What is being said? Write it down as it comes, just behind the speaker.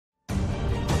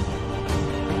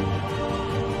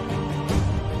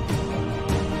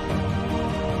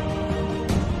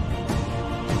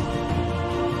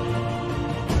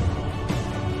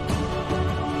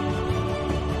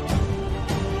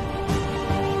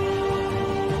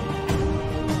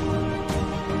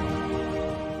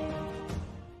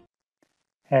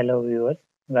Hello viewers,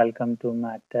 welcome to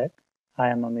Math Tech. I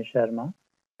am Amish Sharma.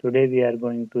 Today we are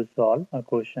going to solve a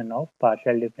question of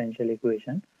partial differential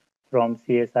equation from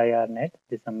CSIR NET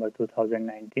December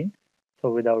 2019.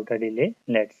 So without a delay,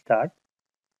 let's start.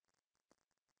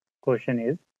 Question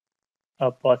is,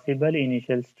 a possible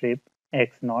initial strip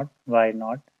x0,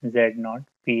 y0, z0,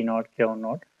 p0,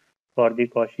 q0 for the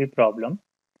Cauchy problem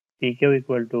pq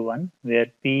equal to 1 where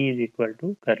p is equal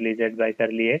to curly z by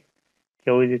curly x,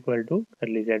 q is equal to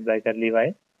curly z by curly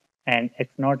y, and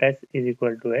x naught s is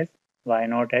equal to s, y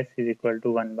naught s is equal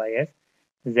to 1 by s,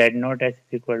 z naught s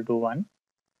is equal to 1.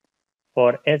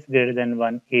 For s greater than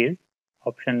 1 is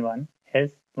option 1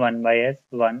 s 1 by s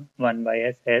 1 1 by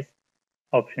s s,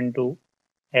 option 2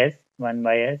 s 1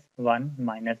 by s 1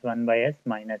 minus 1 by s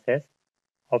minus s,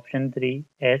 option 3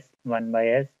 s 1 by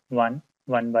s 1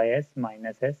 1 by s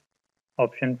minus s,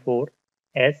 option 4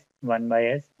 s 1 by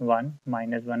s 1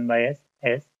 minus 1 by s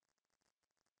s.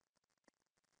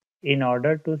 In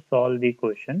order to solve the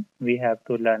question, we have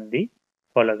to learn the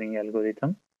following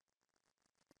algorithm.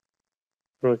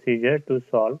 Procedure to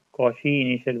solve Cauchy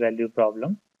initial value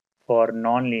problem for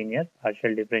non-linear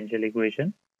partial differential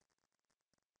equation.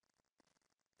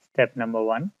 Step number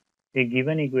 1. The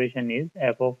given equation is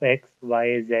f of x,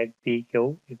 y, z, p,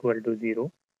 q equal to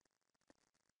 0.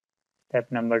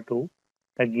 Step number 2.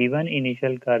 The given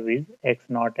initial curve is x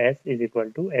naught s is equal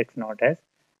to x naught s,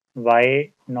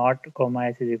 y naught comma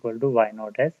s is equal to y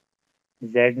naught s,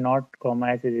 z naught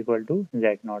comma s is equal to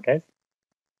z naught s.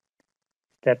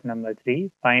 Step number 3,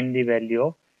 find the value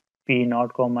of p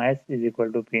naught comma s is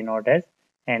equal to p naught s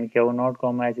and q naught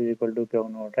comma s is equal to q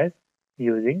naught s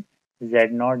using z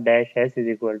naught dash s is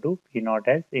equal to p naught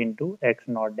s into x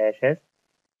naught dash s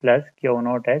plus q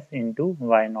naught s into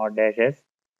y naught dash s.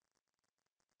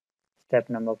 Step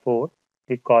number 4,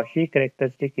 the Cauchy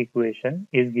characteristic equation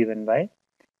is given by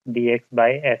dx by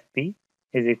fp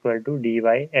is equal to dy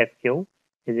fq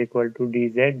is equal to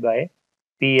dz by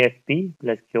pfp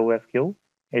plus qfq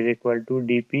is equal to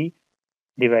dp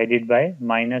divided by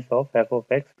minus of f of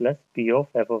x plus p of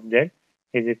f of z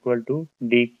is equal to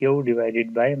dq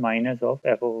divided by minus of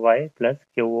f of y plus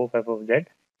q of f of z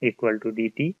equal to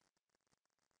dt.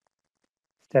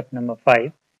 Step number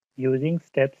 5. Using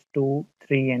steps 2,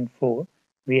 3 and 4,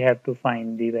 we have to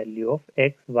find the value of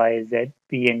x, y, z,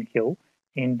 p and q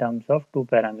in terms of two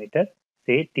parameters,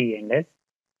 say t and s.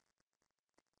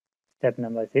 Step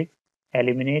number 6.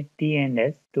 Eliminate t and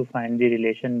s to find the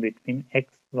relation between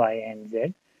x, y and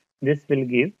z. This will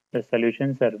give the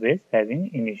solution surface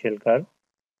having initial curve.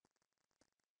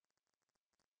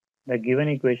 The given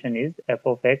equation is f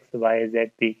of x, y,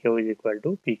 z, pq is equal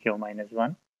to pq minus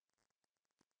 1.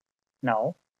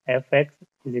 Now fx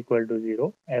is equal to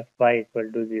 0, fy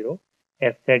equal to 0,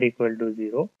 fz equal to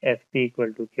 0, fp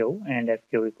equal to q and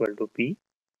fq equal to p.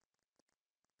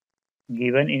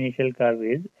 Given initial curve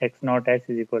is x naught s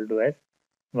is equal to s,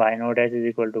 y naught s is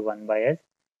equal to 1 by s,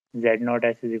 z naught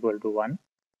s is equal to 1.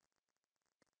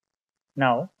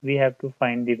 Now we have to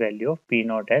find the value of p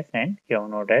naught s and q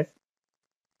naught s.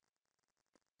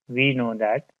 We know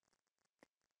that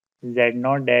z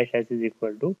naught dash s is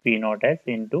equal to p naught s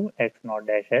into x naught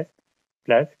dash s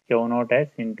plus q naught s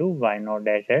into y naught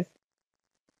dash s,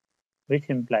 which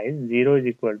implies 0 is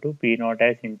equal to p naught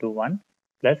s into 1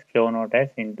 plus q naught s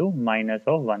into minus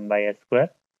of 1 by s square,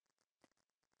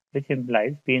 which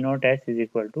implies p naught s is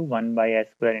equal to 1 by s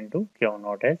square into q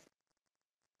naught s.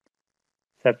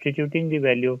 Substituting the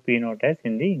value of p naught s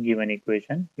in the given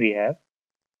equation, we have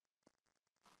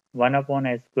 1 upon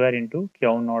s square into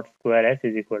q naught square s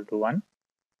is equal to 1,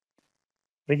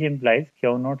 which implies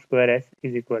q naught square s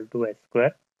is equal to s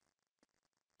square,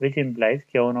 which implies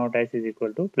q naught s is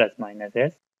equal to plus minus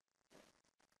s.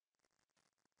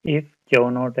 If q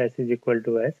naught s is equal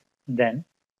to s, then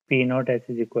p naught s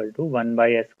is equal to 1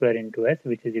 by s square into s,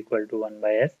 which is equal to 1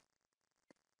 by s.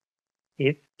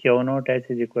 If q naught s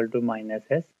is equal to minus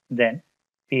s, then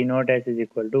p naught s is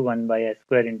equal to 1 by s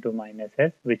square into minus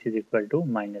s, which is equal to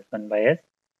minus 1 by s.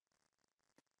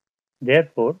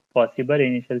 Therefore, possible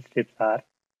initial strips are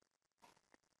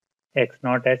x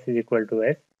naught s is equal to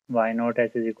s, y naught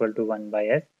s is equal to 1 by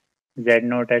s, z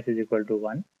naught s is equal to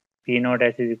 1, p naught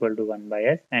s is equal to 1 by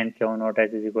s, and q naught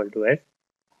s is equal to s.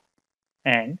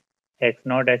 And x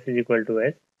naught s is equal to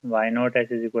s, y naught s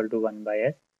is equal to 1 by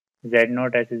s, z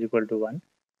naught s is equal to 1,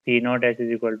 p naught s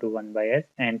is equal to 1 by s,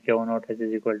 and q naught s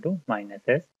is equal to minus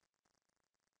s.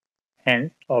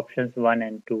 Hence, options 1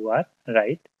 and 2 are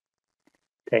right.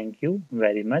 Thank you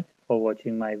very much for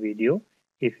watching my video.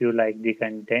 If you like the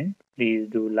content, please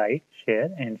do like, share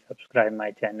and subscribe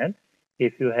my channel.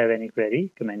 If you have any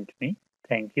query, comment me.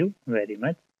 Thank you very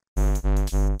much.